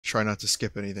try not to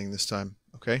skip anything this time,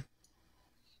 okay?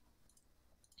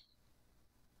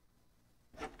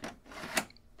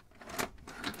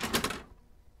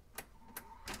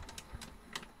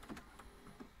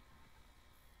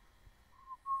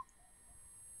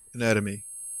 Anatomy.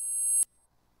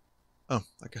 Oh,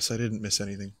 I guess I didn't miss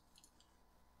anything.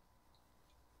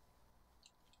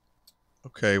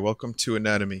 Okay, welcome to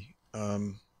anatomy.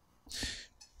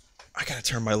 I gotta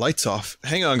turn my lights off.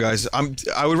 Hang on, guys.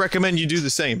 I would recommend you do the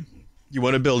same. You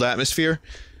want to build atmosphere?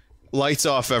 Lights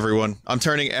off, everyone. I'm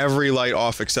turning every light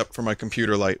off except for my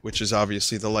computer light, which is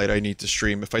obviously the light I need to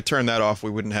stream. If I turn that off,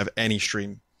 we wouldn't have any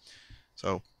stream.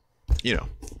 So, you know,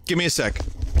 give me a sec.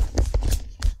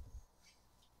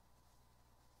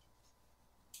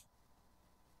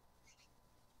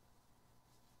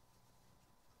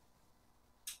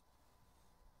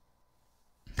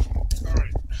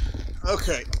 Alright.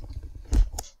 Okay.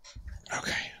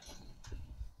 Okay.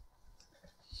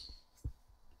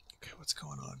 Okay, what's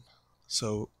going on?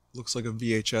 So, looks like a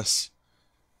VHS.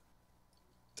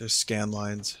 There's scan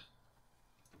lines.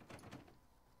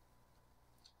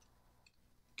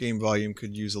 Game volume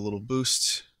could use a little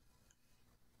boost.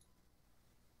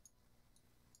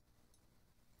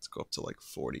 Let's go up to like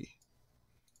 40.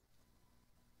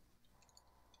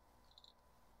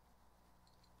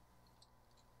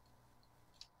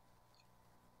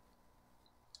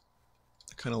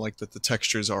 I kind of like that the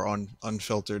textures are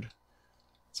unfiltered.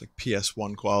 It's like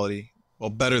PS1 quality. Well,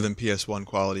 better than PS1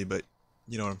 quality, but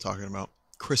you know what I'm talking about.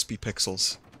 Crispy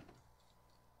pixels.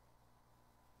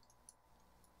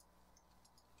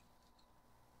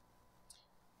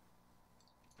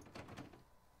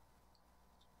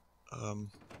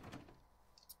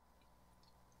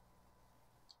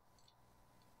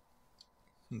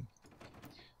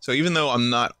 So even though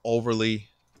I'm not overly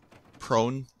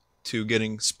prone to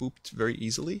getting spooked very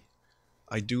easily,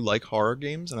 I do like horror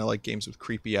games, and I like games with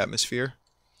creepy atmosphere.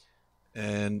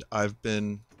 And I've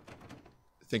been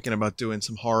thinking about doing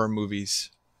some horror movies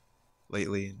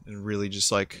lately, and really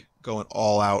just like going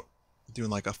all out, doing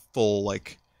like a full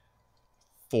like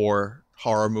 4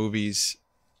 horror movies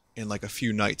in like a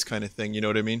few nights kind of thing, you know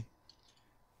what I mean?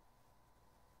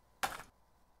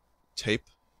 Tape.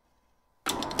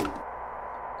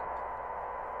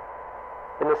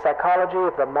 In the psychology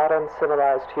of the modern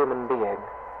civilized human being,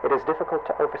 it is difficult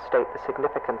to overstate the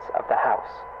significance of the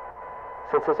house.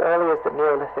 Since as early as the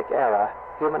Neolithic era,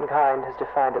 humankind has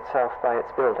defined itself by its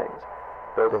buildings.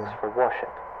 Buildings for worship,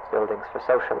 buildings for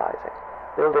socializing,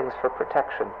 buildings for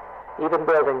protection, even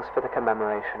buildings for the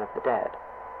commemoration of the dead.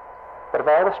 But of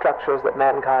all the structures that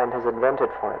mankind has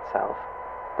invented for itself,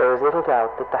 there is little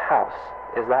doubt that the house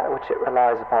is that which it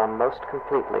relies upon most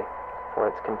completely for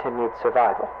its continued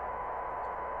survival.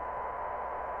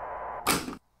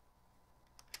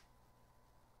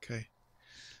 Okay.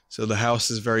 So the house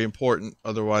is very important,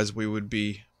 otherwise we would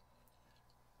be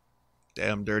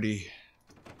damn dirty.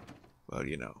 Well,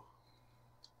 you know.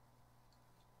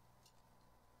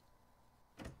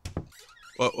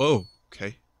 Whoa, whoa,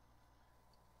 okay.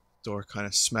 Door kind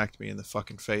of smacked me in the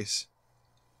fucking face.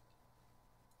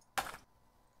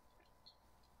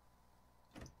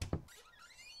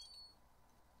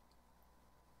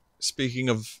 Speaking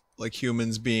of, like,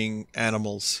 humans being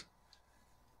animals,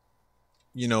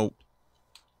 you know,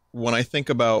 when I think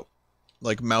about,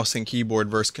 like, mouse and keyboard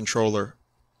versus controller,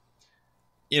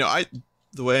 you know,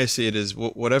 the way I see it is,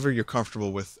 whatever you're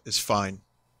comfortable with is fine.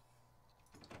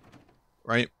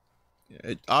 Right?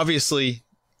 Obviously,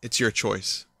 it's your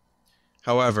choice.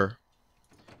 However,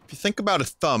 if you think about a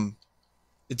thumb,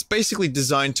 it's basically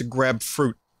designed to grab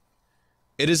fruit.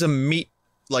 It is a meat,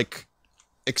 like,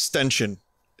 extension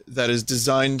that is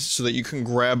designed so that you can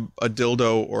grab a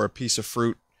dildo or a piece of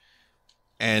fruit.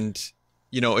 And,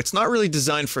 you know, it's not really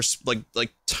designed for,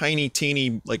 like tiny,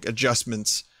 teeny, like,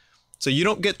 adjustments. So you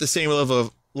don't get the same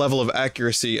level of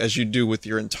accuracy as you do with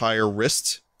your entire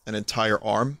wrist and entire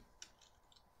arm.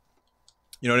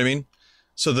 You know what I mean?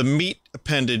 So the meat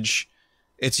appendage,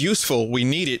 it's useful, we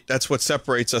need it, that's what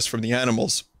separates us from the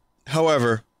animals.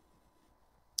 However,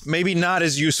 maybe not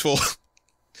as useful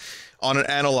on an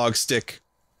analog stick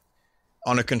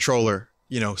on a controller,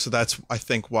 you know, so that's, I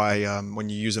think, why when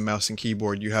you use a mouse and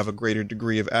keyboard, you have a greater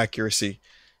degree of accuracy,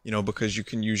 you know, because you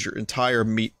can use your entire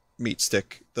meat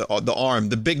stick, the arm,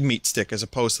 the big meat stick, as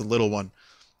opposed to the little one.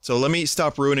 So let me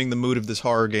stop ruining the mood of this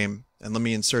horror game, and let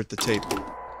me insert the tape.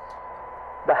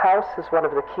 The house is one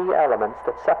of the key elements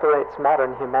that separates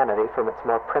modern humanity from its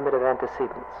more primitive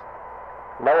antecedents.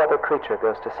 No other creature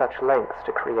goes to such lengths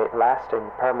to create lasting,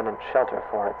 permanent shelter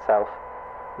for itself,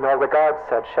 nor regards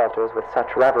said shelters with such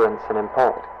reverence and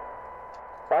import.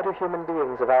 Why do human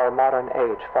beings of our modern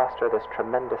age foster this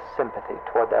tremendous sympathy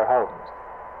toward their homes?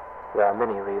 There are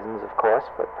many reasons, of course,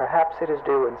 but perhaps it is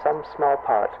due in some small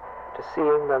part to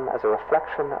seeing them as a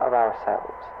reflection of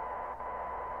ourselves.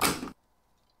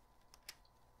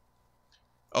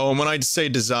 Oh, and when I say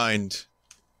designed,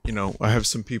 you know, I have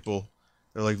some people,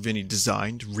 they're like, Vinny,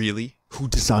 designed? Really? Who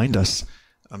designed us?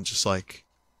 I'm just like,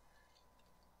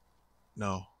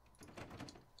 no.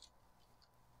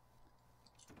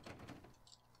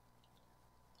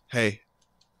 Hey,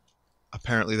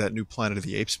 apparently that new Planet of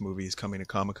the Apes movie is coming to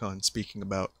Comic-Con, speaking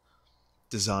about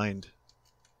designed.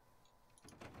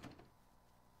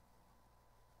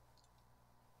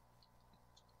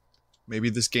 Maybe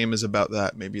this game is about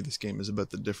that. Maybe this game is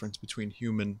about the difference between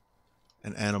human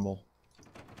and animal.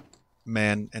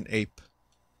 Man and ape.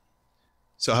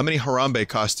 So how many Harambe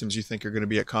costumes do you think are going to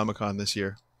be at Comic-Con this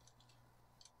year?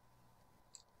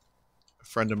 A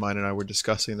friend of mine and I were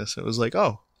discussing this, and it was like,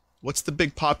 oh, what's the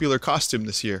big popular costume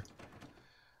this year?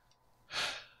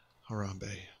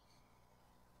 Harambe.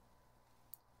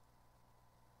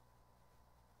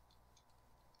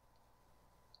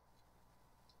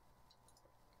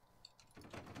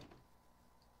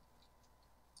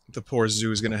 The poor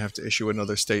zoo is going to have to issue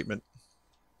another statement.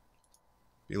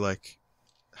 Be like,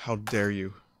 how dare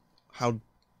you? How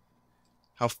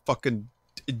fucking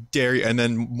dare you? And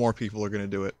then more people are going to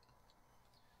do it.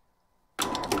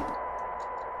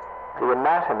 The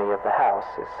anatomy of the house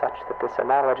is such that this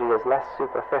analogy is less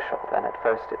superficial than at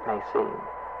first it may seem.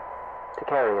 To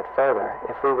carry it further,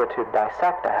 if we were to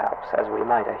dissect a house as we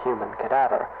might a human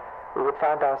cadaver, we would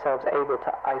find ourselves able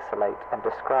to isolate and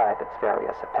describe its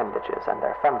various appendages and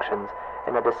their functions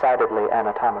in a decidedly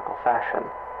anatomical fashion.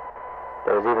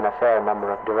 There is even a fair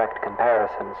number of direct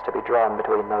comparisons to be drawn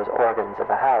between those organs of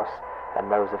a house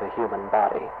and those of a human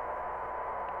body.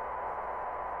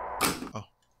 Oh.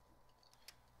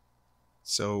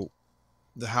 So,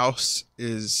 the house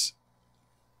is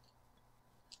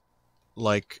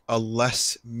like a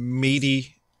less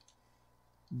meaty,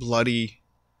 bloody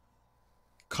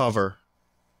cover.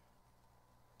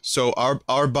 So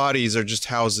our bodies are just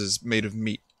houses made of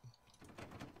meat.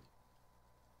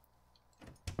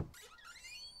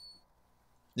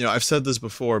 You know, I've said this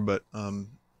before, but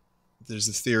there's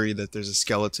a theory that there's a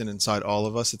skeleton inside all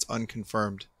of us. It's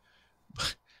unconfirmed.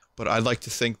 But I'd like to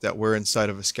think that we're inside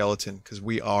of a skeleton because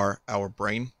we are our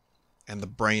brain, and the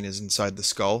brain is inside the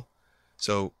skull.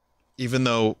 So even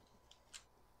though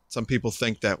some people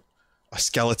think that a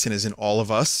skeleton is in all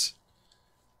of us,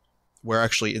 we're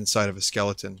actually inside of a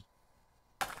skeleton.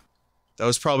 That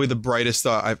was probably the brightest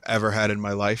thought I've ever had in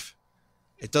my life.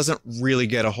 It doesn't really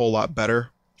get a whole lot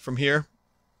better from here.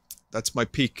 That's my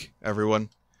peak, everyone.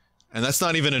 And that's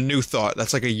not even a new thought.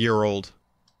 That's like a year old.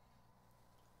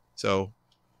 So,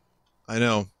 I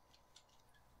know.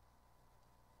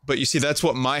 But you see, that's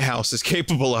what my house is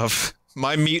capable of.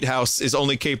 My meat house is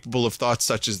only capable of thoughts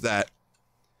such as that.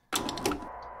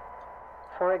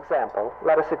 For example,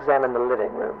 let us examine the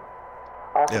living room.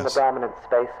 Often Yes. the dominant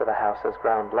space of a house's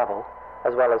ground level,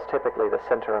 as well as typically the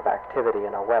center of activity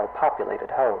in a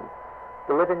well-populated home,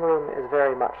 the living room is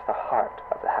very much the heart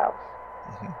of the house.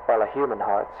 While a human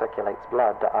heart circulates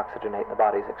blood to oxygenate the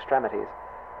body's extremities,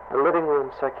 the living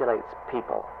room circulates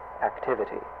people,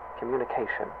 activity,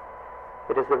 communication.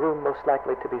 It is the room most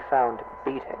likely to be found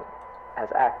beating,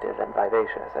 as active and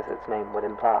vivacious as its name would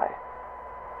imply.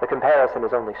 The comparison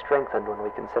is only strengthened when we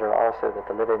consider also that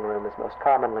the living room is most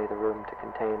commonly the room to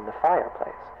contain the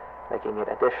fireplace, making it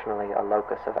additionally a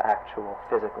locus of actual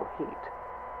physical heat.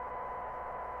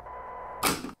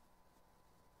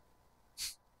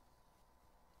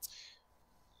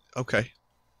 Okay.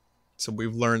 So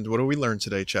we've learned, what do we learn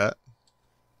today, chat?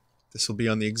 This will be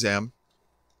on the exam.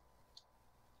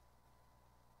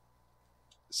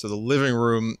 So the living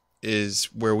room is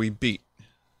where we beat.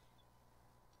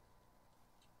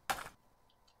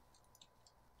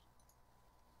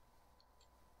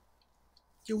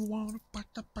 You wanna put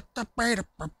the better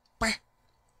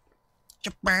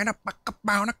you better back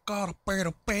about a gotta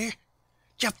better pay.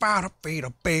 You found a beat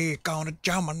a big on a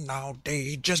jumping all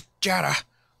day, just jada.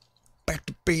 Back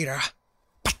to beater.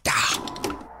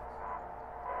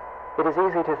 It is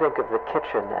easy to think of the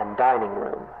kitchen and dining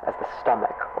room as the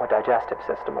stomach or digestive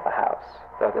system of a house,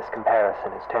 though this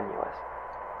comparison is tenuous.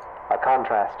 By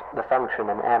contrast, the function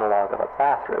and analog of a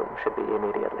bathroom should be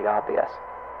immediately obvious.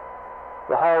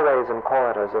 The hallways and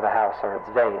corridors of a house are its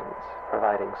veins,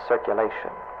 providing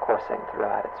circulation coursing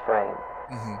throughout its frame.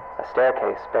 A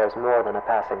staircase bears more than a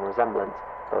passing resemblance,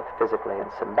 both physically and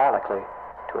symbolically,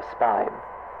 to a spine.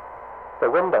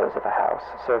 The windows of a house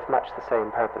serve much the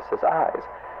same purpose as eyes,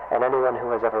 and anyone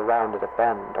who has ever rounded a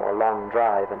bend or long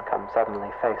drive and come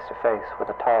suddenly face to face with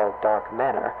a tall, dark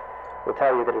manor will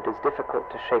tell you that it is difficult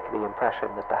to shake the impression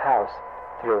that the house,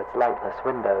 through its lightless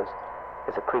windows,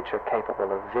 is a creature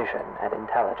capable of vision and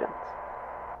intelligence.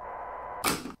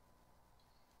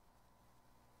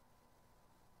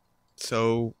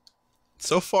 So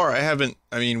far I haven't,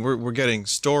 I mean, we're getting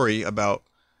story about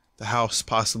the house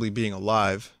possibly being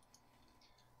alive.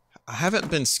 I haven't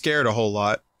been scared a whole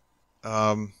lot,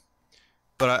 but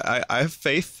I have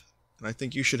faith, and I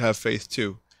think you should have faith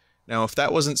too. Now, if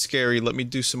that wasn't scary, let me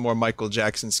do some more Michael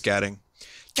Jackson scatting.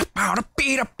 The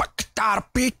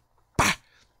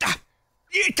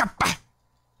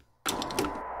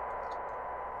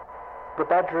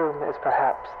bedroom is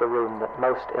perhaps the room that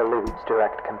most eludes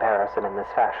direct comparison in this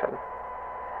fashion.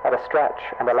 At a stretch,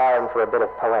 and allowing for a bit of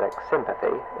poetic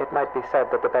sympathy, it might be said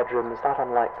that the bedroom is not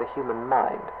unlike the human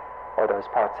mind, or those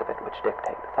parts of it which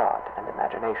dictate thought and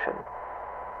imagination.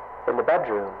 In the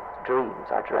bedroom, dreams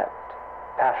are dreamt,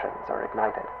 passions are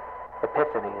ignited,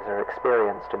 epiphanies are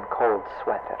experienced in cold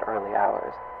sweat at early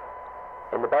hours.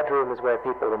 In the bedroom is where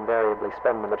people invariably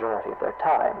spend the majority of their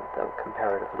time, though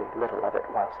comparatively little of it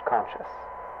whilst conscious.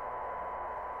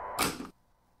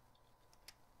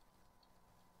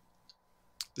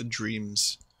 The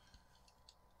dreams.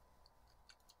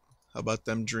 How about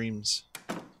them dreams?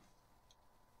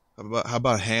 How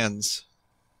about hands?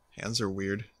 Hands are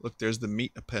weird. Look, there's the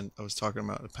meat I was talking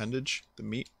about appendage. The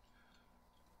meat.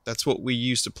 That's what we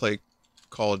used to play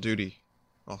Call of Duty.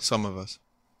 Well, some of us.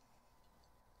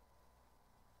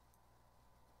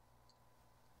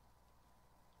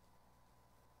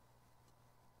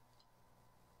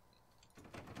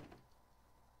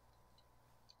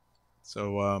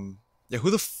 So, yeah,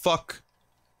 who the fuck,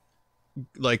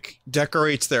 like,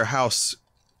 decorates their house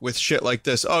with shit like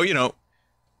this? Oh, you know,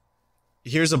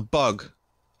 here's a bug.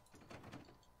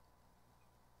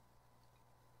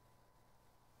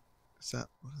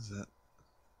 What is that?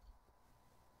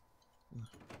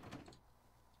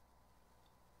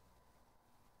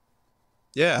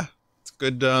 Yeah, it's a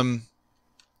good,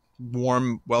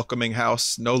 warm, welcoming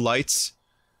house. No lights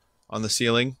on the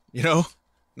ceiling, you know?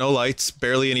 No lights,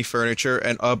 barely any furniture,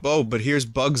 and oh, but here's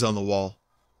bugs on the wall.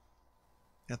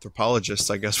 Anthropologists,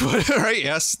 I guess, would, right?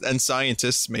 Yes, and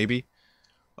scientists, maybe.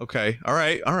 Okay, all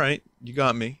right. You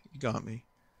got me. You got me.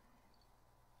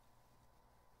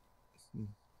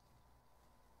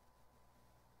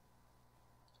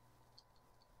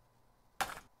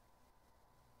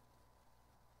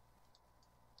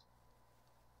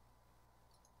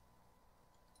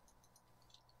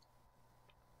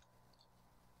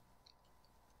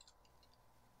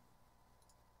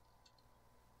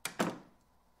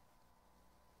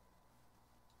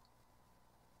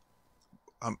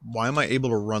 Why am I able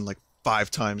to run like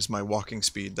 5 times my walking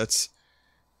speed? That's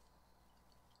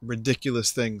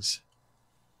ridiculous things.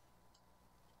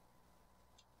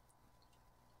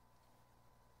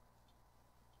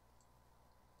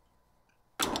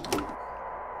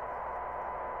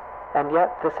 And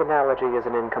yet, this analogy is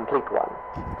an incomplete one,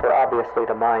 for obviously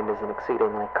the mind is an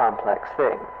exceedingly complex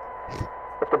thing.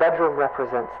 If the bedroom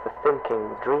represents the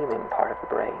thinking, dreaming part of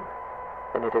the brain,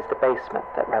 then it is the basement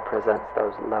that represents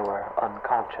those lower,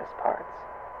 unconscious parts.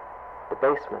 The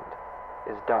basement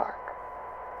is dark.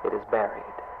 It is buried.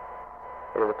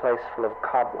 It is a place full of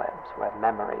cobwebs where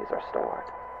memories are stored.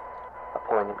 A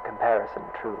poignant comparison,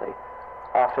 truly.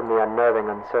 Often the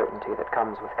unnerving uncertainty that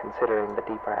comes with considering the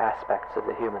deeper aspects of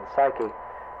the human psyche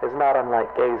is not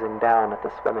unlike gazing down at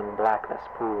the swimming blackness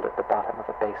pooled at the bottom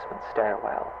of a basement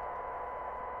stairwell.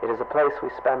 It is a place we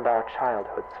spend our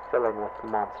childhoods filling with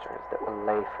monsters that will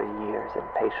lay for years in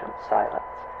patient silence.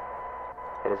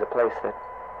 It is a place that,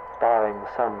 barring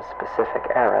some specific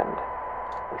errand,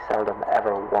 we seldom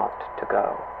ever want to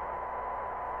go.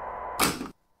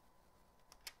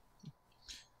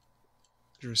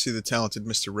 Did you ever see The Talented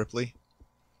Mr. Ripley?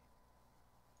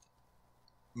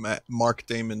 Mark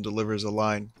Damon delivers a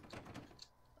line.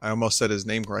 I almost said his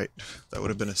name right. That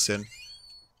would have been a sin.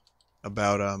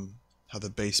 About, how the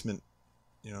basement,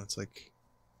 you know, it's like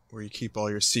where you keep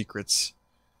all your secrets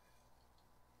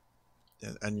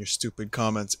and your stupid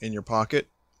comments in your pocket.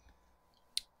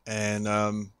 And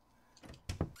I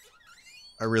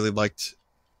really liked,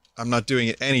 I'm not doing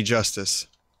it any justice.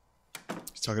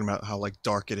 He's talking about how like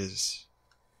dark it is.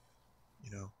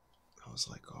 You know, I was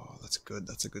like, oh, that's good.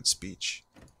 That's a good speech.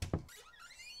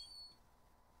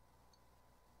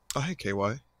 Oh, hey,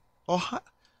 KY. Oh, hi.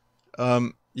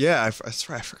 Yeah, I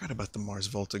forgot about the Mars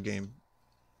Volta game.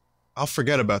 I'll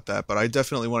forget about that, but I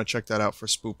definitely want to check that out for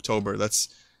Spooktober.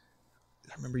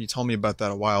 I remember you told me about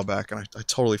that a while back, and I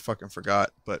totally fucking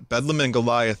forgot. But Bedlam and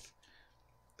Goliath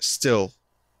still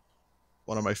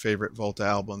one of my favorite Volta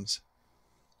albums.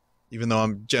 Even though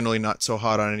I'm generally not so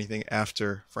hot on anything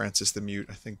after Francis the Mute,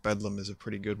 I think Bedlam is a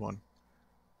pretty good one.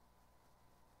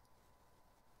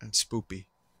 And Spoopy.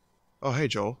 Oh, hey,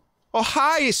 Joel. Oh,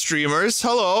 hi, streamers!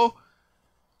 Hello!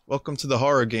 Welcome to the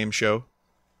horror game show.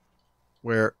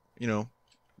 Where, you know,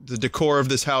 the decor of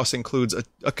this house includes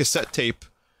a cassette tape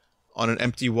on an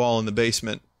empty wall in the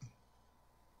basement.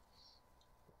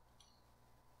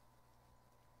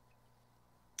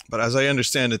 But as I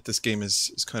understand it, this game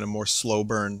is kind of more slow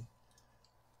burn.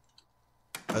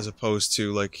 As opposed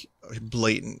to, like,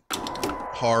 blatant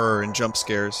horror and jump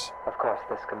scares. Of course,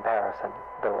 this comparison,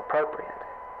 though appropriate,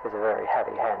 is a very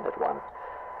heavy-handed one,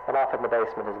 and often the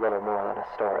basement is little more than a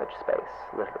storage space,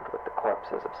 littered with the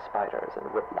corpses of spiders and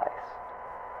woodlice.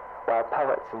 While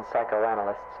poets and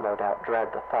psychoanalysts no doubt dread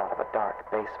the thought of a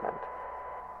dark basement,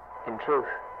 in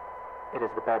truth, it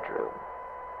is the bedroom,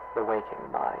 the waking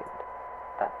mind,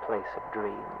 that place of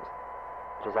dreams,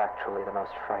 that is actually the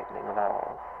most frightening of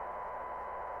all.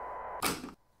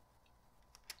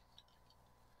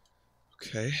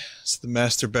 Okay, so the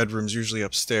master bedroom's usually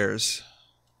upstairs.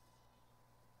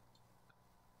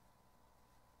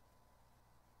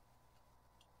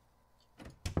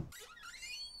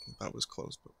 That was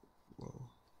closed, but whoa.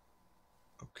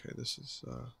 Okay, this is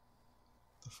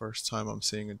the first time I'm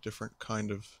seeing a different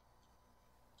kind of...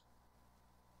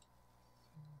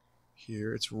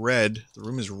 Here, it's red. The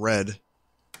room is red.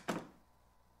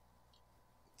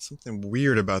 Something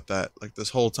weird about that. Like,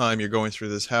 this whole time you're going through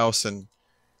this house and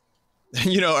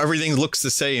you know, everything looks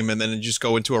the same, and then you just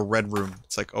go into a red room.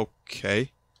 It's like,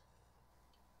 okay.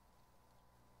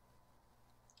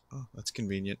 Oh, that's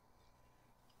convenient.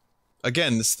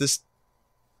 Again, this,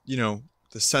 you know,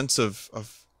 the sense of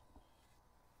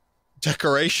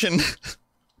decoration.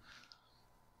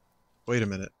 Wait a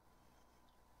minute.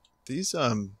 These,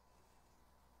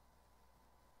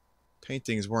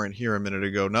 paintings weren't here a minute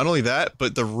ago. Not only that,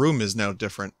 but the room is now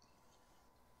different.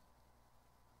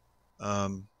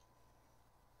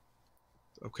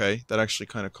 Okay, that actually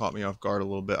kind of caught me off guard a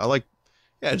little bit. I like,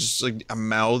 yeah, just like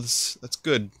mouths. That's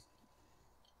good.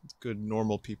 It's good,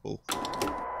 normal people.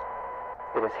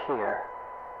 It is here,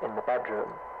 in the bedroom,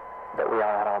 that we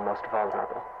are at our most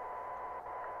vulnerable.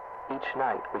 Each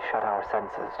night we shut our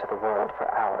senses to the world for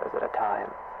hours at a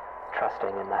time,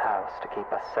 trusting in the house to keep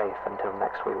us safe until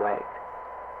next we wake.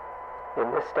 In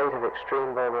this state of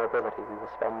extreme vulnerability, we will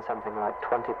spend something like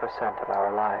 20% of our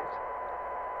lives.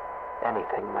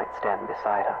 Anything might stand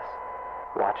beside us,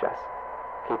 watch us,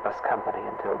 keep us company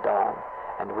until dawn,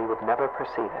 and we would never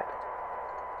perceive it.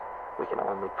 We can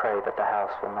only pray that the house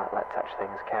will not let such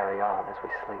things carry on as we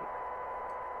sleep.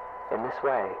 In this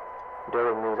way,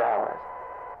 during these hours,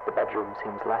 the bedroom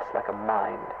seems less like a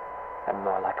mind and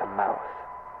more like a mouth.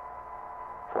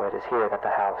 For it is here that the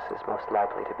house is most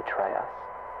likely to betray us.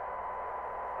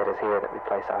 It is here that we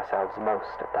place ourselves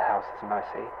most at the house's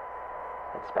mercy,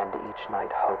 and spend each night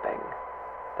hoping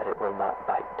that it will not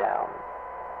bite down.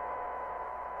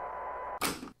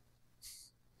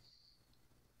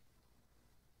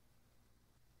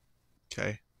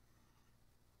 Okay.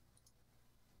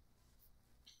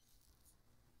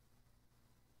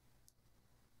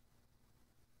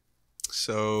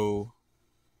 So...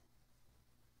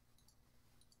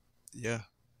 yeah.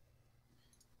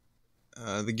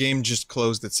 The game just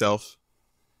closed itself.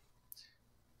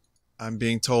 I'm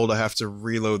being told I have to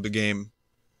reload the game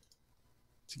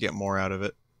to get more out of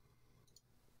it.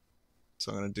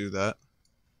 So I'm going to do that.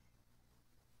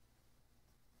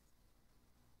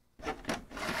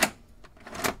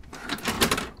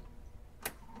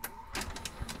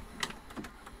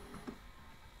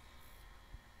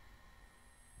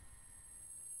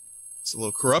 It's a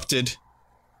little corrupted.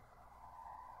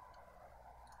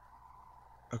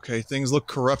 Okay, things look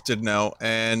corrupted now,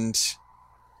 and...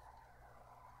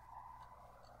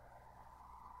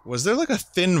 was there like a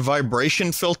thin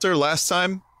vibration filter last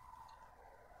time?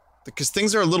 Because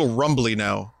things are a little rumbly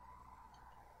now.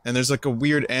 And there's like a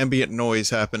weird ambient noise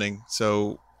happening,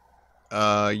 so...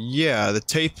 yeah, the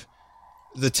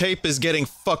tape is getting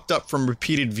fucked up from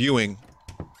repeated viewing.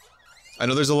 I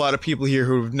know there's a lot of people here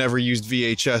who've never used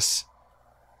VHS.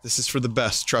 This is for the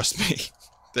best, trust me.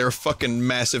 They're a fucking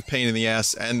massive pain in the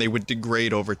ass, and they would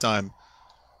degrade over time.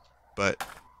 But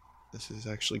this is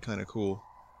actually kind of cool.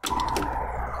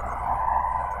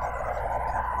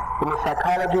 In the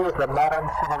psychology of the modern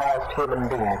civilized human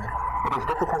being, it is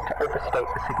difficult to overstate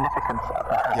the significance of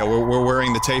the house. Yeah, we're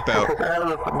wearing the tape out. Since as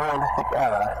early as the Neolithic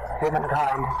era,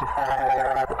 humankind has defied the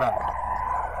era of the dead.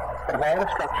 Of all the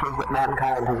structures that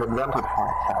mankind has invented for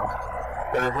itself,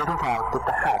 there is little doubt that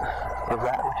the house is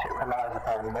that which it relies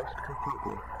upon most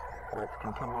completely for its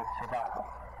continued survival.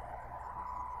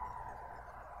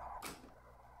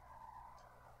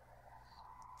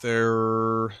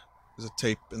 There is a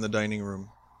tape in the dining room.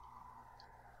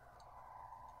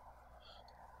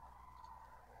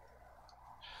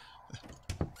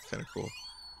 Kind of cool.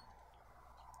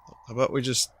 How about we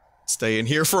just stay in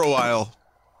here for a while?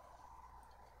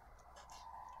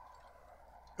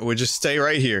 We just stay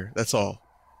right here, that's all.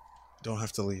 Don't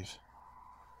have to leave.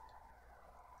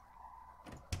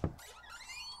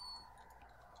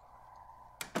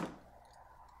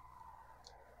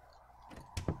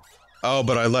 Oh,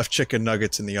 but I left chicken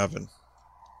nuggets in the oven.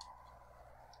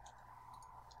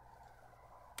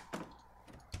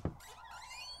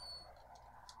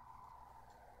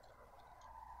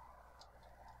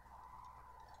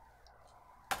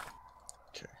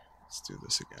 Okay, let's do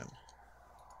this again.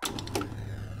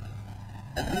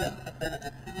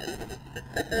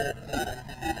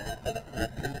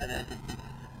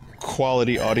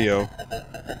 Quality audio.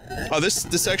 Oh,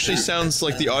 this actually sounds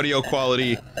like the audio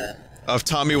quality of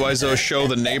Tommy Wiseau's show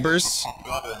The Neighbors.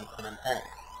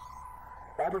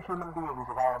 Why do human beings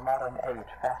of our modern age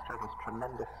foster this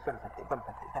tremendous sympathy?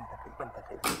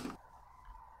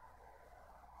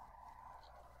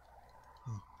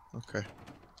 Okay.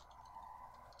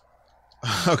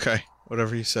 Okay,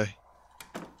 whatever you say.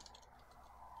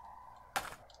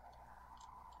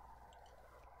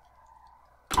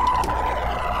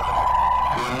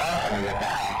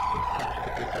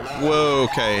 Whoa,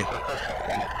 okay.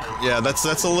 Yeah,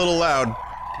 that's a little loud.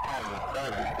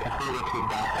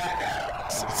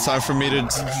 It's time for me to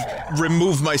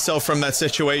remove myself from that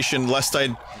situation, lest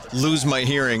I lose my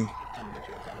hearing.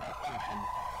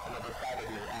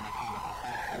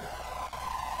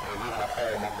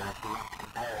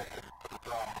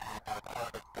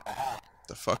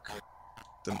 The fuck?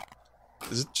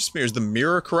 Is it just me, or is the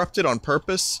mirror corrupted on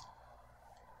purpose?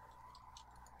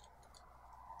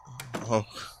 Oh.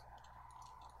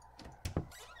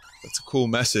 That's a cool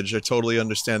message. I totally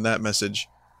understand that message.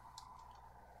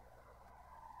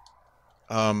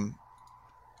 Do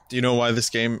you know why this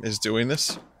game is doing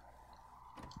this?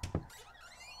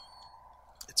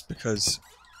 It's because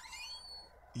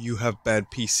you have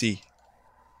bad PC.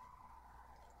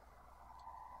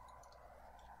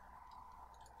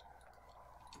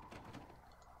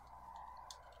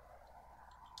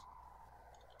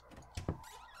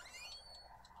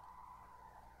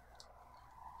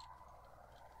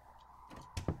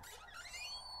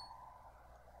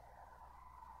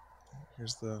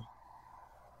 Here's the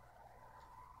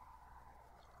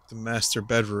master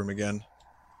bedroom again.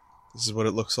 This is what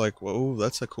it looks like. Whoa,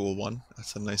 that's a cool one.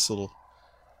 That's a nice little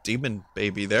demon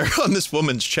baby there on this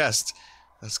woman's chest.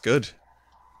 That's good.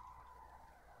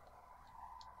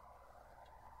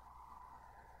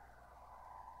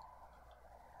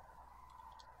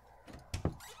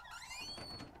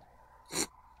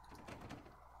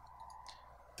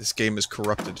 This game is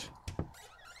corrupted.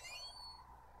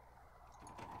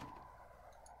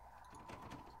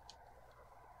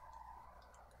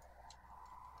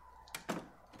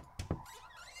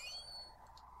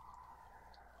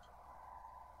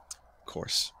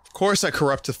 Of course I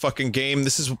corrupt the fucking game.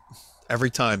 This is every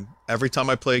time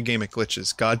I play a game it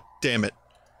glitches. God damn it.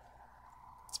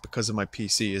 It's because of my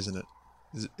PC, isn't it?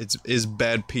 It's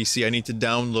bad PC. I need to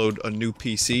download a new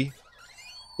PC,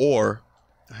 or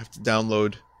I have to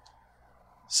download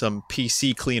some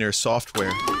PC cleaner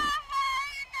software.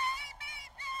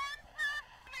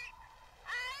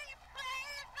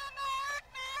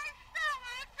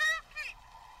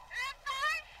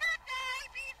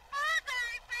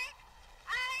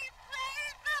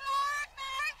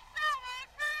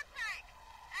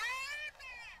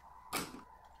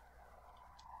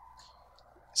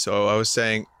 So I was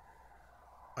saying,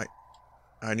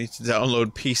 I need to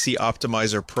download PC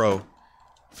Optimizer Pro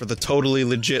for the totally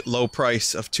legit low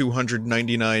price of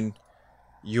 $299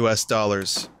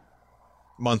 US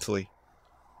monthly.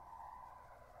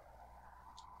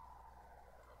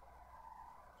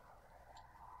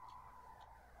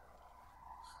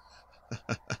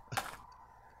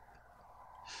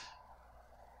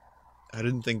 I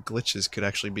didn't think glitches could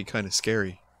actually be kind of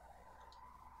scary.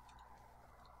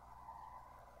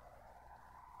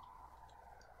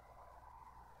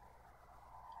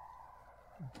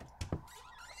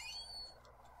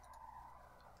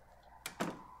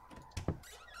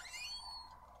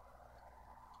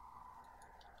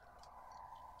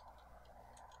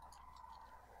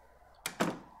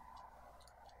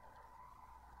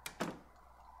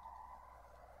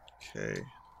 Okay.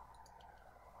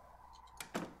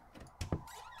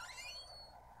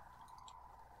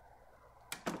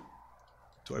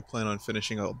 Do I plan on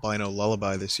finishing Albino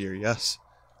Lullaby this year? Yes.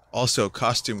 Also,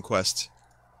 Costume Quest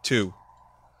 2.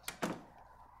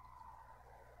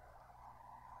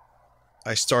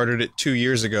 I started it 2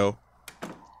 years ago,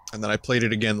 and then I played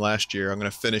it again last year. I'm gonna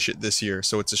finish it this year,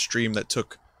 so it's a stream that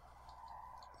took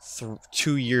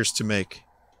 2 years to make.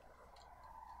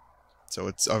 So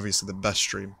it's obviously the best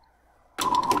stream.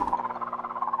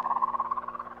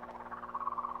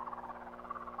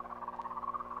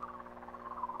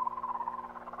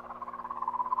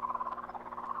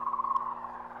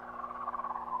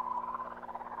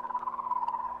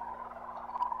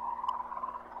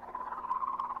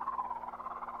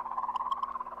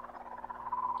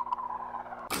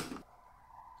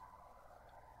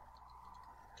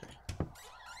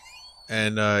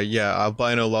 And, yeah,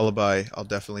 Albino Lullaby, I'll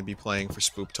definitely be playing for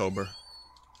Spooptober.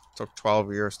 Took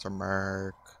 12 years to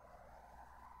make.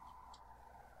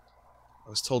 I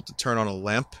was told to turn on a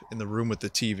lamp in the room with the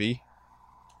TV.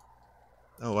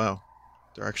 Oh, wow.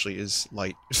 There actually is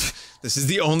light. This is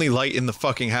the only light in the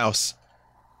fucking house.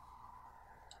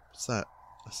 What's that?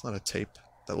 That's not a tape.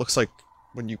 That looks like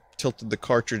when you tilted the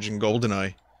cartridge in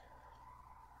GoldenEye.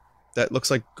 That looks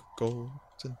like GoldenEye.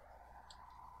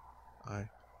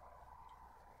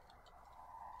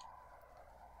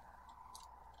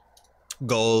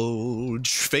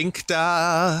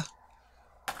 Goldschwinkter.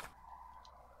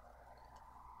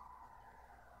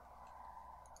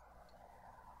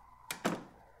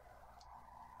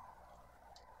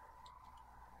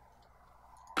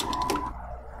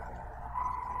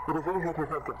 It is easy to think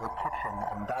of the kitchen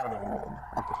and dining room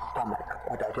as the stomach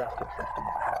or digestive system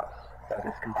of a house, though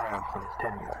this comparison is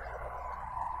tenuous.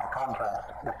 By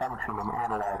contrast, the function and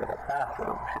analog of a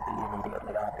bathroom should be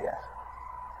immediately obvious.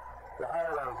 The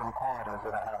hallways and corridors of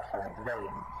a house are like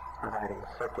veins, providing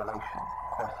circulation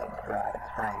coursing throughout its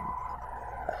frame.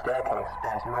 A staircase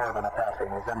bears more than a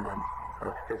passing resemblance,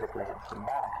 both physically and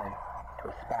symbolically, to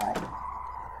a spine.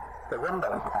 The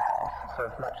windows of a house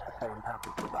serve much the same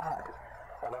purpose as eyes,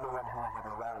 while anyone who has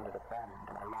ever rounded a bend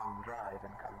on a long drive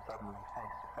and come suddenly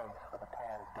face to face with a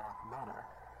pale, dark manor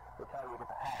will tell you that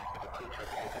the house is a creature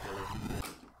capable of...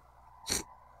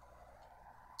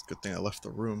 It's a good thing I left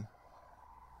the room.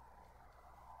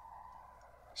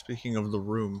 Speaking of the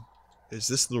room, is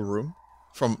this the room?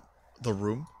 From the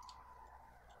room?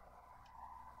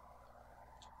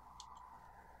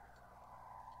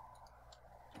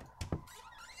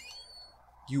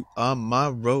 You are my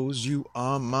rose, you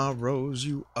are my rose,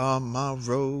 you are my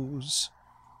rose.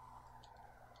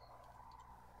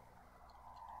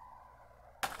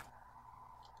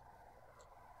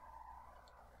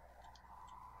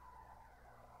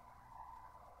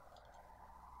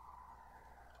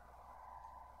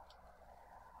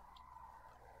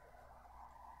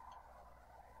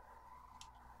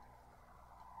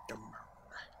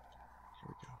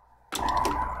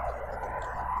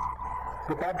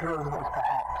 The bedroom is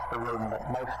perhaps the room that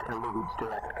most eludes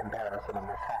direct comparison in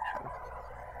this fashion.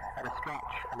 At a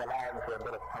stretch, and allowing for a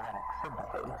bit of poetic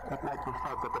sympathy, it might be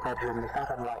said that the bedroom is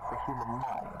not unlike the human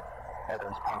mind, or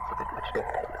those parts of it which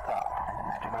dictate thought and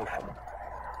imagination.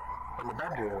 In the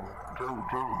bedroom,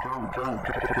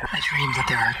 I dream that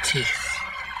there are teeth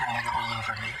growing all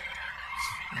over me,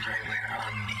 everywhere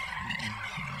on me and in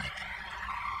me, like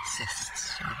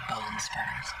cysts or bone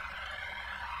spurs.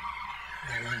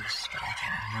 They're loose, but I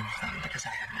can't remove them because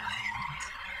I have no hands.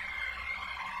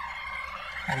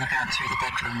 I look out through the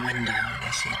bedroom window and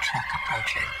I see a truck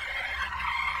approaching.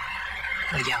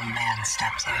 A young man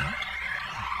steps out,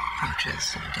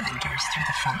 approaches, and enters through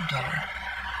the front door.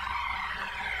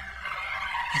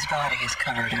 His body is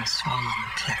covered in swollen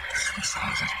ticks the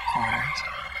size of quarters.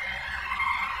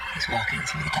 He's walking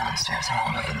through the downstairs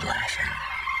hallway and laughing.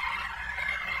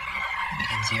 He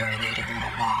begins urinating on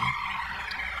the wall.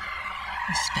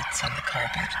 He spits on the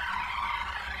carpet.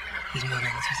 He's moving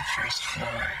through the first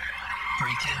floor,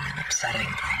 breaking and upsetting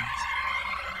things.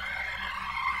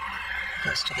 He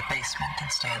goes to the basement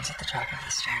and stands at the top of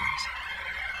the stairs.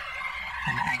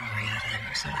 I'm angry at him,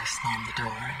 so I slam the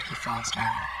door and he falls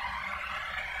down.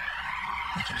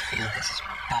 I can feel his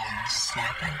bones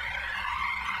snapping.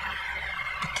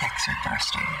 The ticks are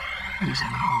bursting,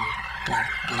 oozing old black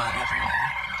blood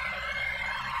everywhere.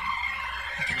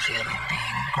 I can feel them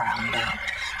being ground up,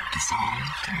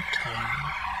 dissolved and torn,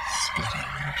 splitting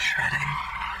and shredding.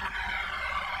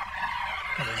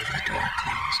 I leave the door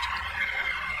closed.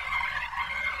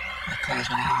 I close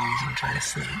my eyes and try to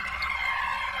sleep.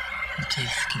 The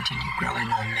teeth continue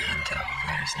growing on me until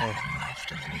there's nothing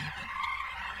left of me but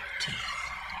teeth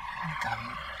and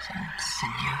gums and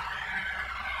sinew.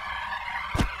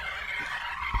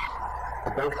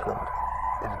 The basement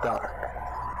is dark.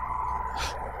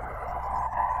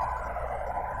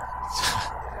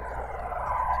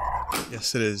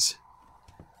 Yes, it is.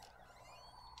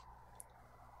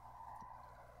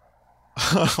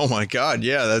 Oh my god,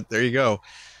 yeah, there you go.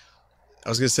 I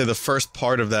was gonna say the first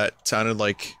part of that sounded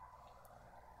like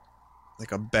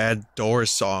a bad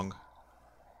Doors song.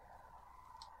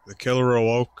 The killer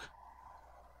awoke.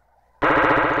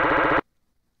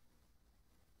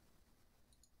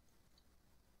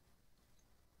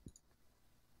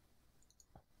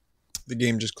 The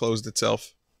game just closed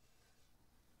itself.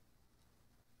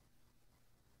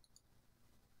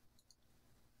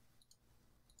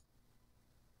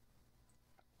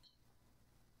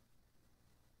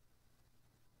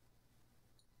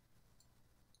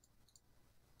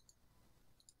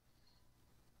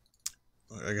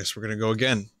 I guess we're gonna go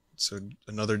again. So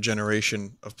another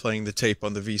generation of playing the tape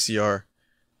on the VCR.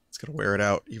 It's gonna wear it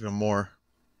out even more.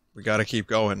 We gotta keep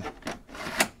going.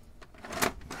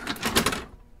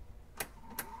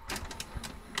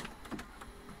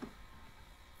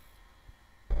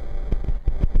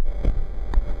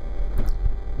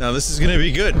 Now this is gonna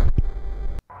be good.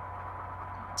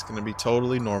 It's gonna be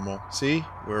totally normal. See?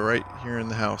 We're right here in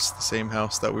the house. The same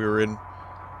house that we were in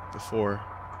before.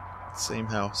 The same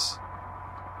house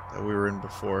that we were in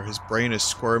before. His brain is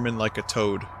squirming like a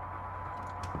toad.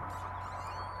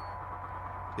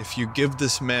 If you give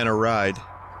this man a ride,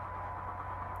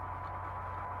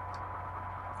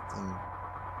 then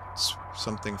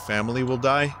something family will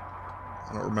die?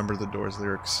 I don't remember the Doors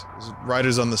lyrics. It was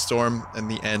Riders on the Storm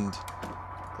and The End.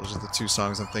 Those are the two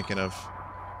songs I'm thinking of.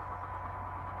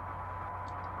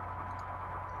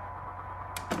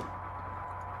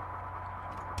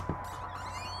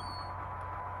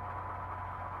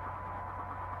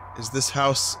 Is this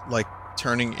house, like,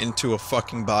 turning into a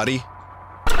fucking body?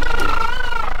 Yeah,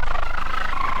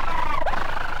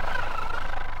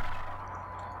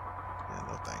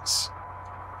 no thanks.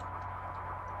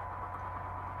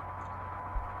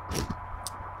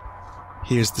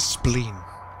 Here's the spleen.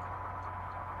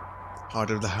 The part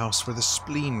of the house where the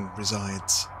spleen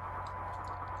resides.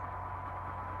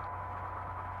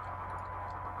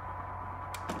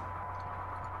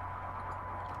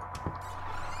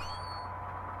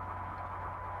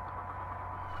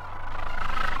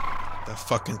 That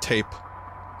fucking tape.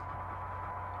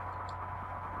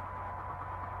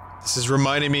 This is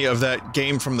reminding me of that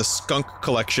game from the Skunk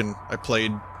Collection I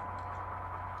played.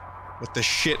 With the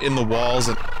shit in the walls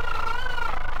and...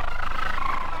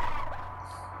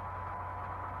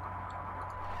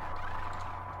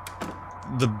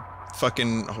 the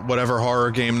fucking whatever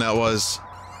horror game that was.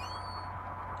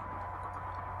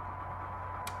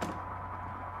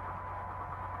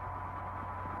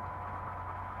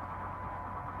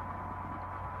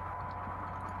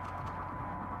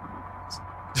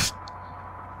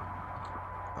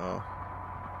 Oh.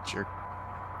 Jerk.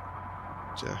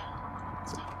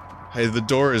 Hey, the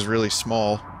door is really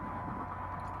small.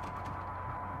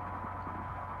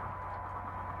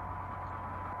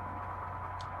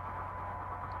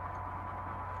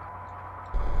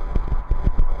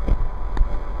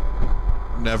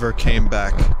 Never came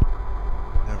back.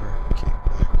 Never came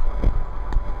back.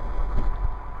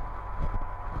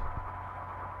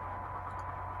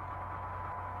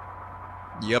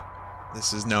 Yep.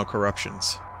 This is now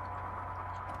Corruptions.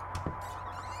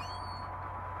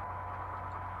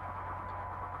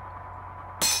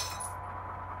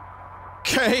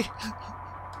 Okay.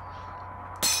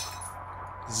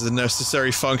 This is a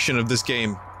necessary function of this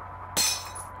game.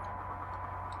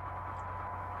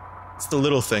 It's the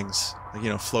little things. Like, you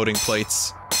know, floating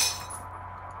plates.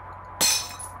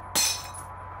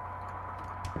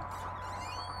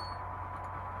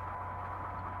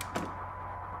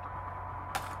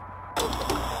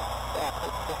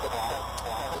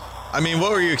 I mean,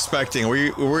 what were you expecting?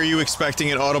 Were you expecting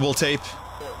an audible tape?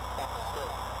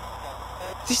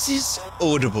 This is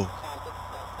audible.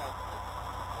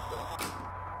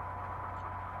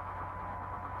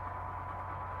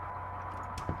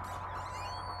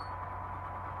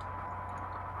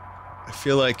 I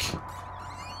feel like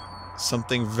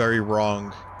something very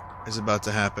wrong is about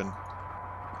to happen,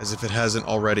 as if it hasn't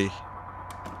already.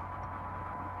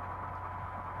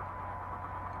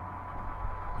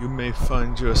 You may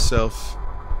find yourself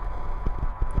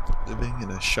living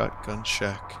in a shotgun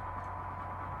shack,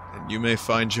 and you may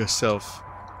find yourself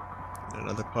in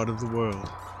another part of the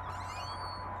world.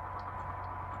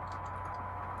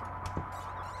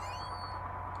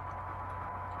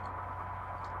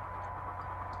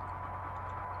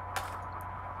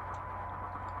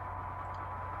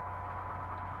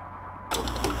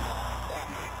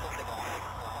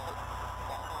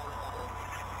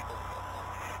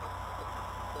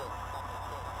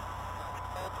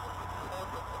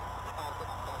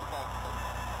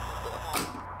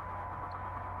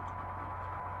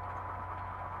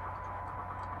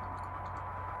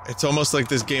 It's almost like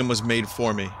this game was made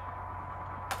for me.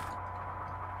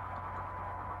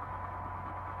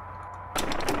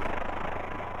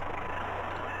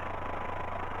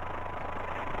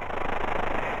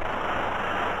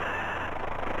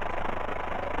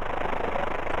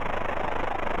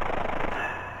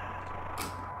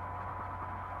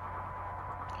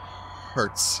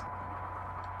 Hurts.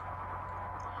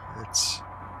 Hurts.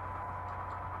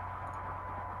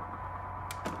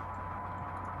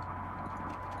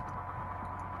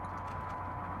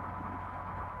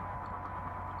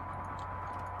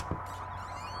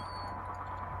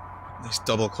 Nice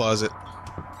double closet.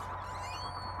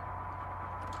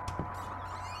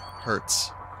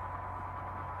 Hurts.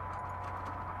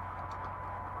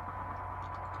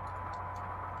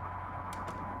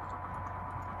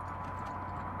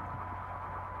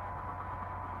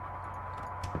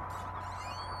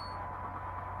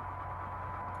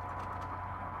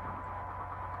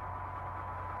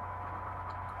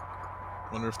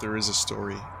 Wonder if there is a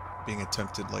story being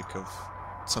attempted, like, of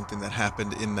something that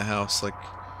happened in the house, like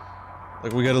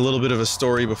we got a little bit of a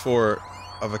story before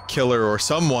of a killer or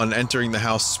someone entering the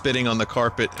house, spitting on the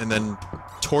carpet, and then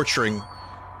torturing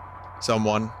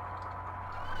someone.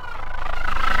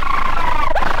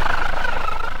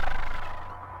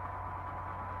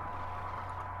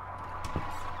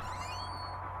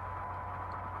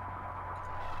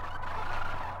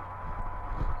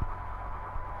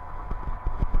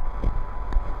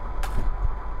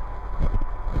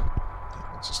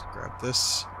 Let's just grab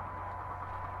this.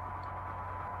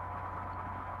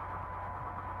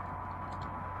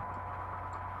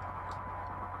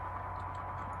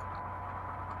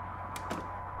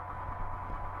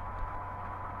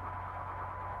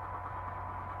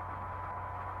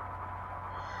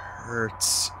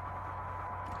 Hurts.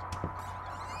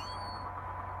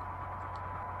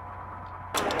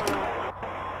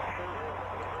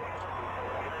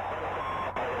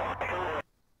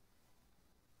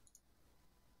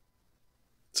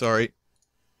 Sorry.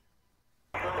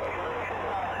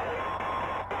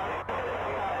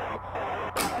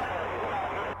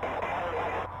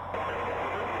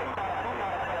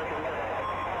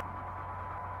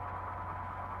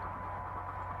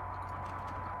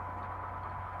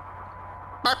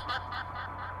 It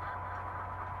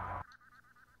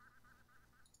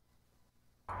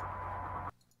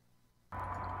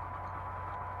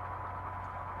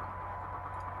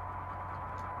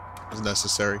was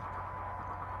necessary.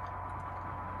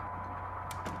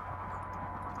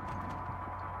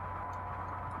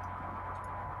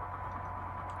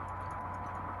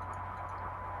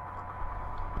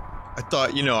 I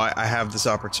thought, you know, I have this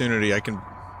opportunity, I can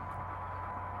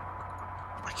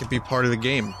be part of the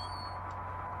game.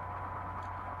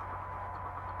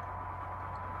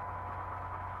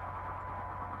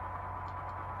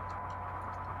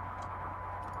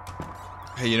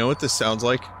 Hey, you know what this sounds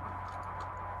like?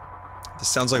 This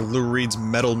sounds like Lou Reed's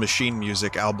Metal Machine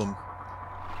Music album.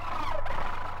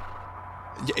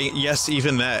 Yes,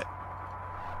 even that.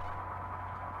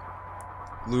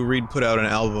 Lou Reed put out an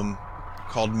album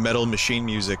called Metal Machine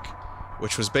Music,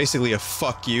 which was basically a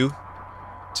fuck you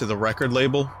to the record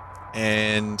label,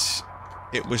 and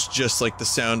it was just like the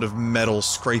sound of metal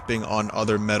scraping on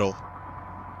other metal.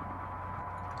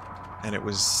 And it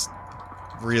was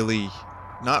really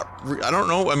not I don't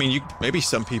know, I mean, maybe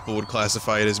some people would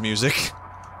classify it as music.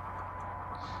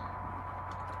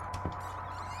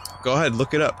 Go ahead,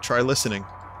 look it up, try listening.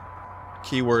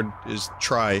 Keyword is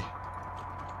try.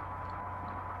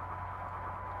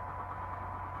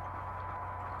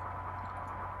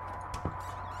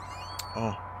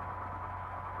 Oh.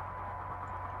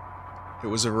 It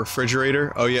was a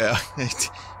refrigerator? Oh yeah.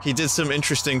 He did some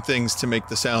interesting things to make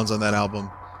the sounds on that album.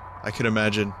 I could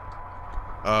imagine.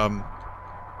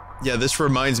 Yeah, this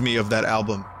reminds me of that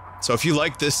album. So if you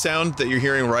like this sound that you're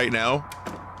hearing right now,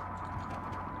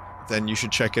 then you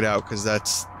should check it out, because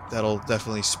that'll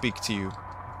definitely speak to you.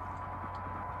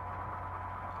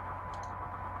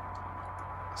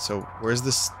 So, where's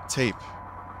this tape?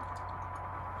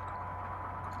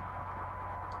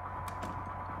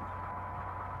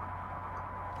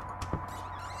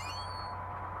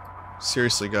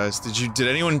 Seriously, guys, did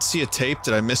anyone see a tape?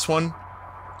 Did I miss one?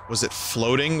 Was it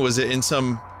floating? Was it in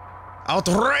some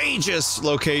outrageous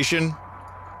location?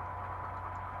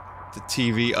 The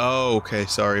TV. Oh, okay,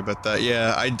 sorry about that.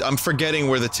 Yeah, I'm forgetting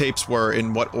where the tapes were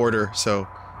in what order, so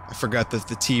I forgot that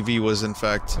the TV was in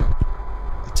fact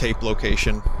a tape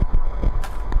location. If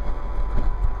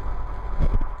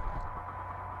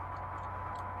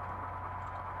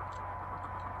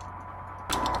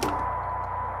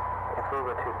we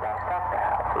were to dissect the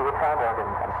house, we would find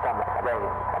organs and stomach,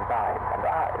 brains and minds and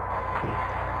eyes.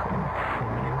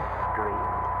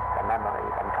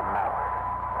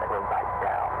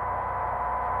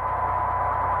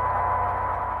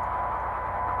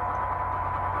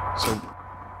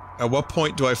 At what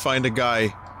point do I find a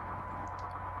guy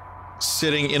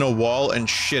sitting in a wall and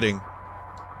shitting?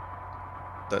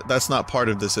 That's not part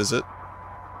of this, is it?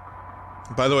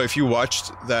 By the way, if you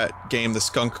watched that game, The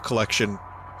Skunk Collection,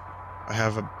 I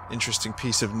have an interesting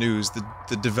piece of news.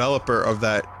 The developer of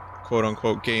that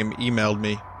quote-unquote game emailed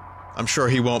me. I'm sure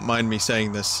he won't mind me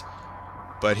saying this,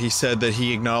 but he said that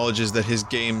he acknowledges that his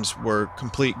games were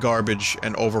complete garbage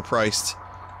and overpriced,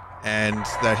 and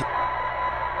that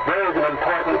There is an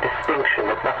important distinction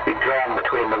that must be drawn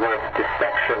between the words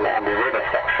dissection and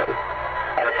vivisection,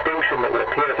 a distinction that would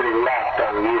appear to be lost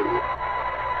on you.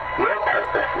 Your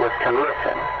purpose was to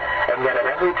listen, and yet at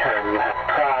every turn you have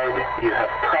pried, you have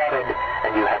prodded,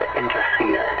 and you have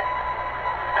interfered.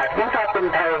 Have you not been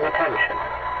paying attention?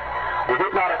 Did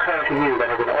it not occur to you that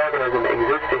as an organism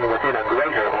existing within a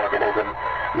greater organism,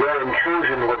 your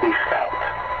intrusion would be felt?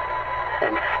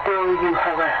 And still you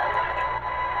harassed.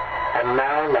 And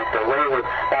now, like the wayward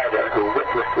spider who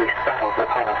witlessly settles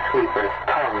upon a sweeper's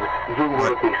tongue, you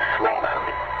will be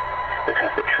swallowed. Because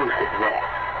the truth is this.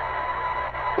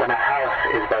 When a house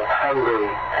is both hungry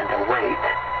and awake,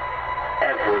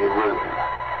 every room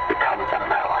becomes a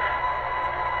mouth.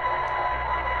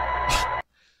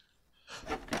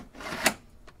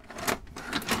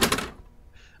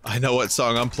 I know what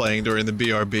song I'm playing during the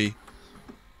BRB.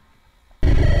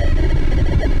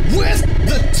 With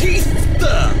the teeth!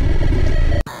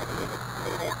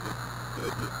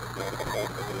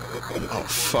 Oh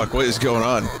fuck, what is going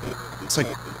on? It's like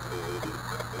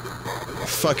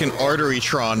fucking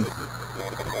Arterytron.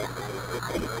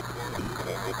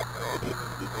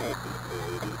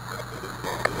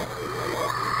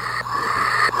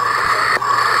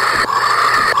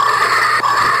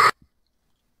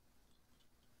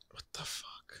 What the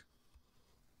fuck?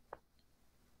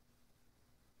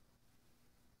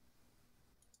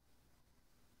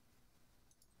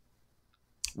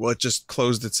 Well, it just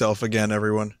closed itself again,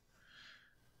 everyone.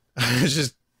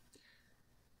 It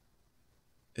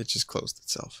just closed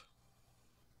itself.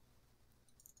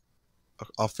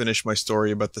 I'll finish my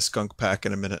story about the skunk pack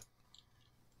in a minute.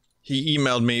 He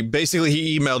emailed me, basically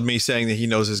he emailed me saying that he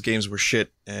knows his games were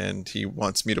shit and he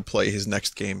wants me to play his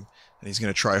next game and he's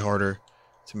gonna try harder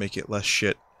to make it less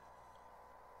shit.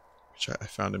 Which I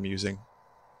found amusing.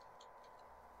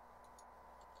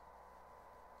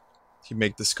 He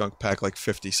made the skunk pack like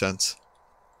 50 cents.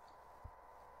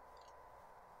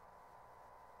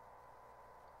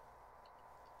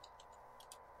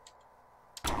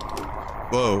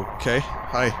 Whoa, okay.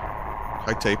 Hi.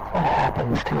 Hi, tape. What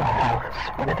happens to a house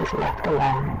when it is left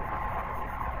alone?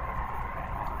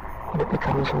 When it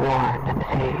becomes worn and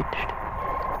aged?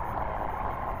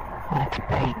 When its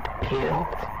paint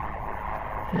peels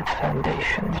and its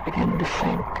foundations begin to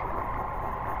sink?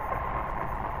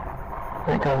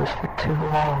 When it goes for too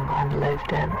long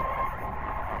unlived in?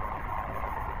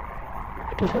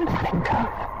 What does it think of?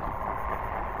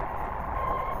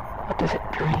 What does it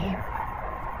dream?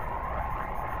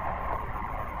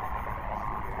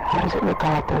 How does it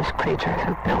regard those creatures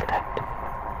who built it,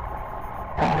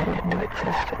 brought it into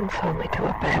existence only to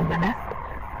abandon it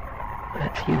when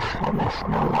its usefulness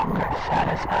no longer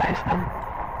satisfies them?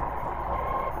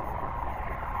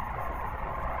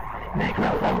 It may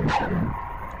grow lonesome.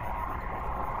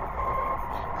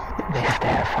 It may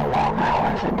stare for long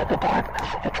hours into the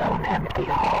darkness of its own empty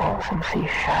halls and see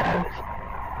shadows,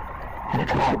 and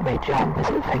its heart may jump as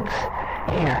it thinks,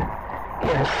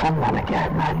 here's someone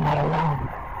again, I'm not alone.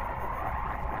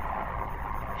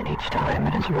 And each time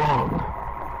it is wrong,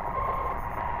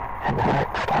 and the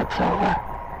hurt starts over.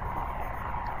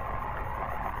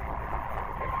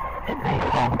 It may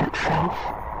haunt itself,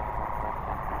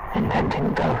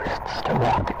 inventing ghosts to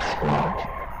walk its floors,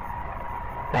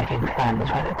 making friends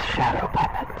with its shadow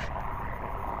puppets,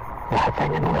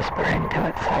 laughing and whispering to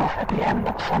itself at the end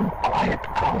of some quiet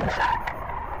cul-de-sac. I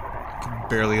can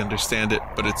barely understand it,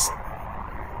 but it's...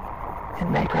 It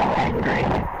may grow angry.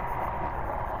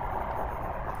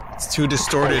 It's too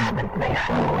distorted. Its basement may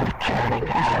fill with churning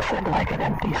acid like an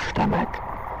empty stomach,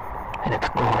 and its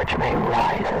gorge may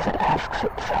rise as it asks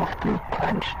itself through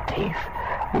clenched teeth,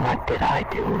 what did I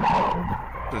do wrong?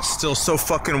 But it's still so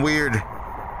fucking weird.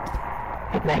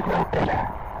 It may grow bitter.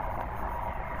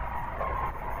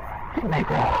 It may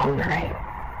grow hungry.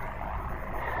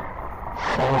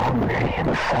 So hungry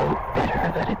and so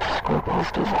bitter that its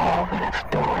scruples dissolve and its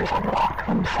doors unlock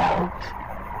themselves.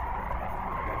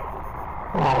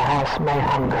 While a house may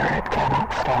hunger, it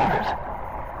cannot starve.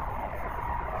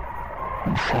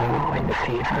 And so, in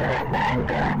fever and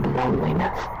anger and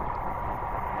loneliness,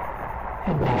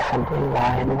 it may simply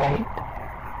lie in wait.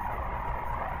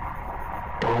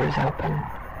 Doors open,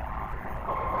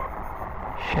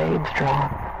 shades drawn.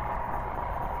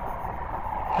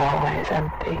 Hallways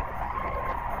empty.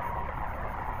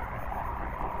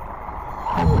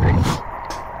 Hungry.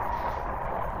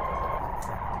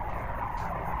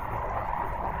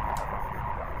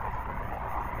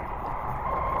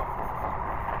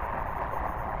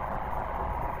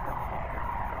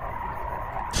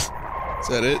 Is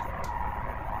that it?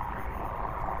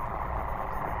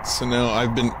 So now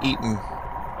I've been eaten.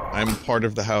 I'm part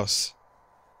of the house.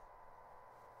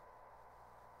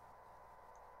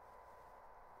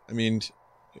 I mean,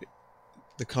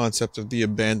 the concept of the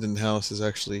abandoned house is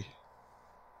actually...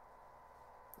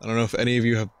 I don't know if any of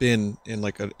you have been in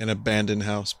like an abandoned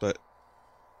house, but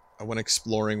I went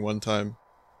exploring one time.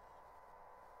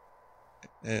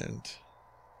 And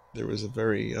there was a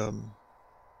very,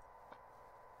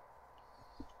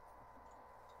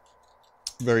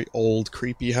 very old,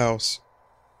 creepy house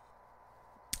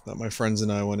that my friends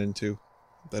and I went into,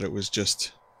 that it was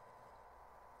just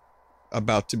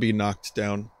about to be knocked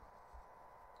down.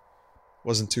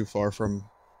 Wasn't too far from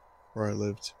where I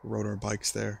lived. We rode our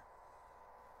bikes there.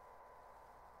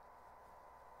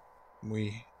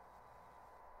 We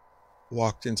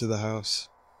walked into the house,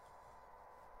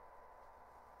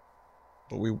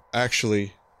 but we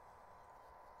actually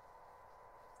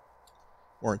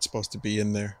weren't supposed to be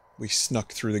in there. We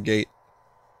snuck through the gate.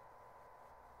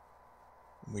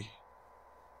 We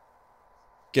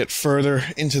get further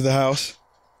into the house.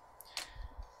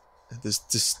 This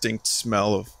distinct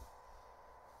smell of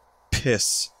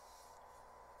piss.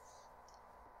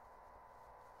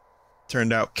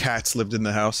 Turned out cats lived in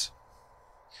the house.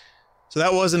 So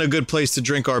that wasn't a good place to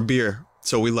drink our beer,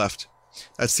 so we left.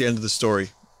 That's the end of the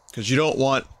story. Because you don't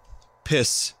want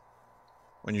piss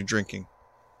when you're drinking.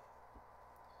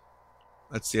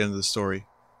 That's the end of the story.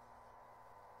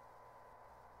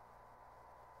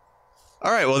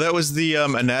 Alright, well that was the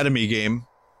anatomy game.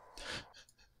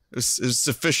 It was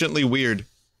sufficiently weird.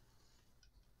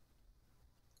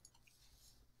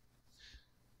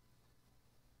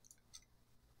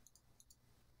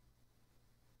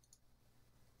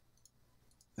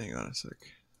 Hang on a sec.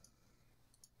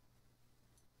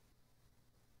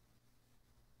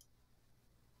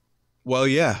 Well,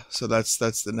 yeah, so that's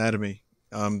the anatomy.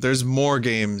 There's more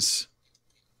games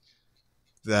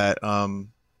that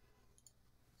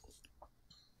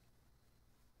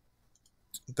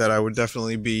that I would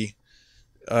definitely be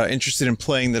interested in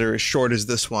playing that are as short as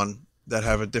this one, that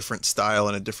have a different style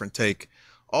and a different take.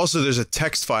 Also, there's a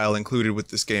text file included with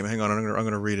this game. Hang on, I'm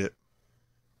gonna read it.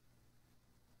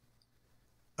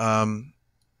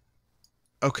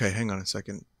 Okay, hang on a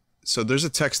second. So there's a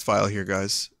text file here,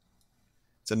 guys.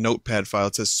 It's a notepad file.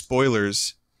 It says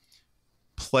spoilers.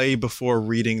 Play before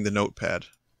reading the notepad.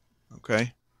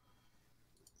 Okay?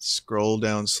 Scroll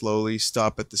down slowly.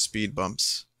 Stop at the speed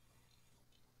bumps.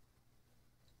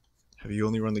 Have you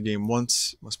only run the game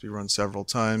once? Must be run several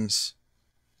times.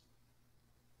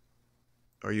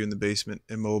 Are you in the basement,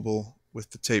 immobile,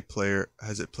 with the tape player?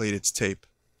 Has it played its tape?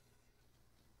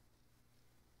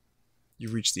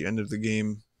 You've reached the end of the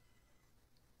game.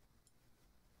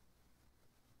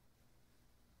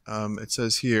 It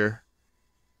says here,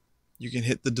 you can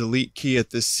hit the delete key at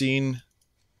this scene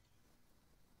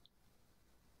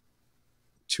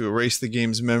to erase the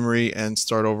game's memory and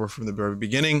start over from the very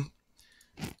beginning.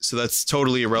 So that's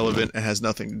totally irrelevant and has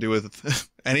nothing to do with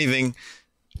anything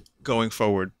going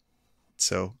forward.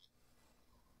 So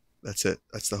that's it.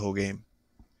 That's the whole game.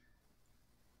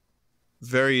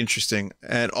 Very interesting.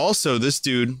 And also, this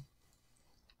dude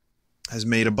has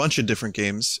made a bunch of different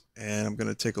games, and I'm going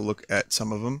to take a look at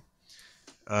some of them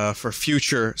for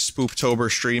future Spooptober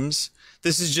streams.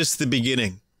 This is just the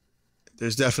beginning.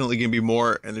 There's definitely going to be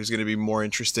more, and there's going to be more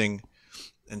interesting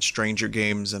and stranger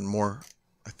games and more.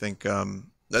 I think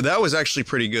that was actually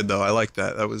pretty good, though. I like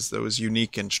that. That was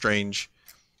unique and strange,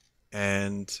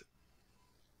 and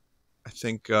I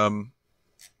think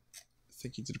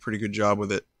he did a pretty good job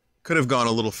with it. Could have gone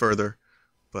a little further,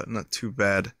 but not too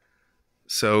bad.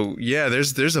 So yeah,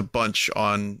 there's a bunch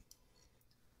on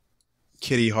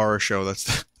Kitty Horrorshow.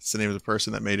 That's the name of the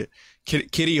person that made it.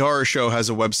 Kitty Horrorshow has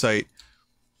a website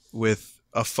with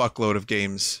a fuckload of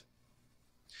games.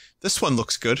 This one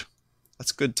looks good.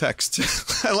 That's good text.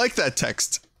 I like that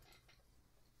text.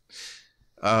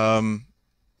 So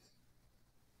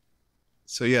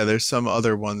yeah, there's some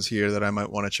other ones here that I might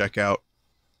want to check out.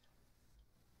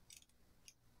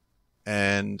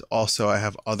 And also I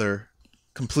have other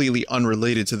completely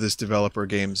unrelated to this developer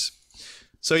games.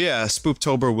 So yeah,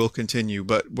 Spooptober will continue,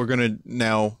 but we're gonna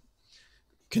now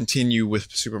continue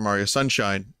with Super Mario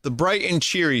Sunshine. The bright and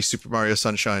cheery Super Mario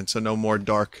Sunshine, so no more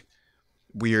dark,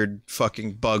 weird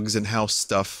fucking bugs and house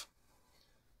stuff.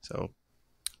 So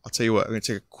I'll tell you what, I'm going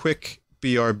to take a quick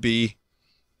BRB,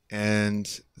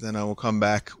 and then I will come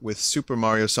back with Super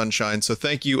Mario Sunshine. So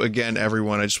thank you again,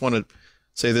 everyone. I just want to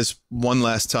say this one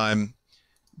last time.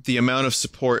 The amount of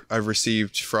support I've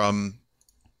received from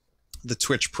the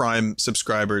Twitch Prime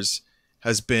subscribers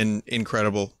has been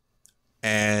incredible,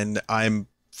 and I'm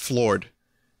floored.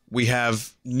 We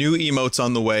have new emotes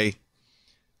on the way.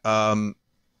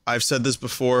 I've said this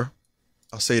before.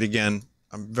 I'll say it again.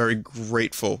 I'm very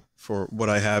grateful for what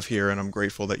I have here, and I'm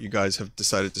grateful that you guys have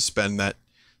decided to spend that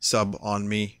sub on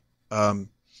me. I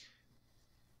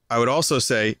would also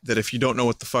say that if you don't know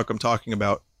what the fuck I'm talking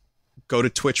about, go to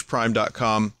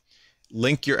twitchprime.com,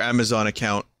 link your Amazon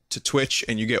account to Twitch,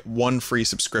 and you get 1 free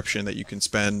subscription that you can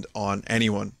spend on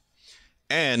anyone.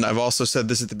 And I've also said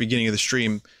this at the beginning of the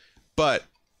stream, but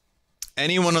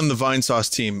anyone on the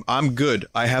Vinesauce team, I'm good.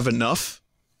 I have enough.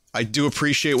 I do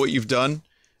appreciate what you've done,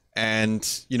 and,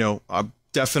 you know, I'm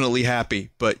definitely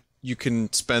happy, but you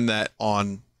can spend that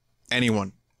on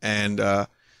anyone. And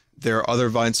there are other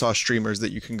Vinesauce streamers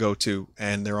that you can go to,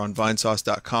 and they're on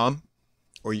vinesauce.com,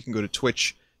 or you can go to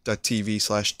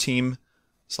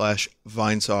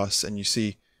twitch.tv/team/Vinesauce, and you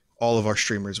see all of our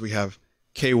streamers. We have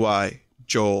KY,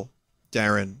 Joel,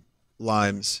 Darren,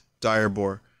 Limes,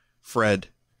 Direbor, Fred,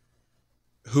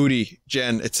 Hootie,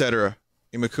 Jen, etc.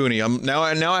 Imakuni. Now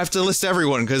I have to list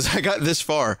everyone because I got this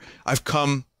far. I've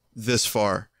come this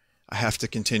far. I have to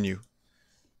continue.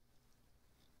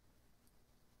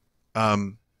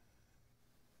 And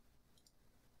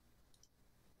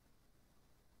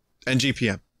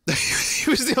GPM. He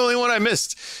was the only one I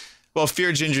missed. Well,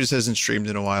 Fear Gingers hasn't streamed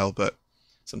in a while, but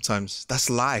sometimes that's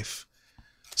life.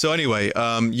 So anyway,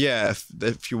 yeah,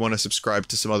 if you want to subscribe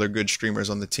to some other good streamers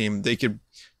on the team, they could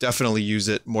definitely use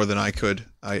it more than I could.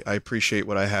 I appreciate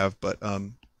what I have, but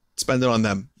spend it on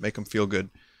them. Make them feel good.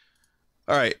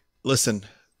 All right, listen,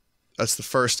 that's the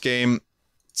first game.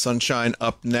 Sunshine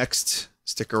up next.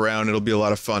 Stick around. It'll be a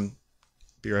lot of fun.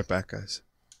 Be right back, guys.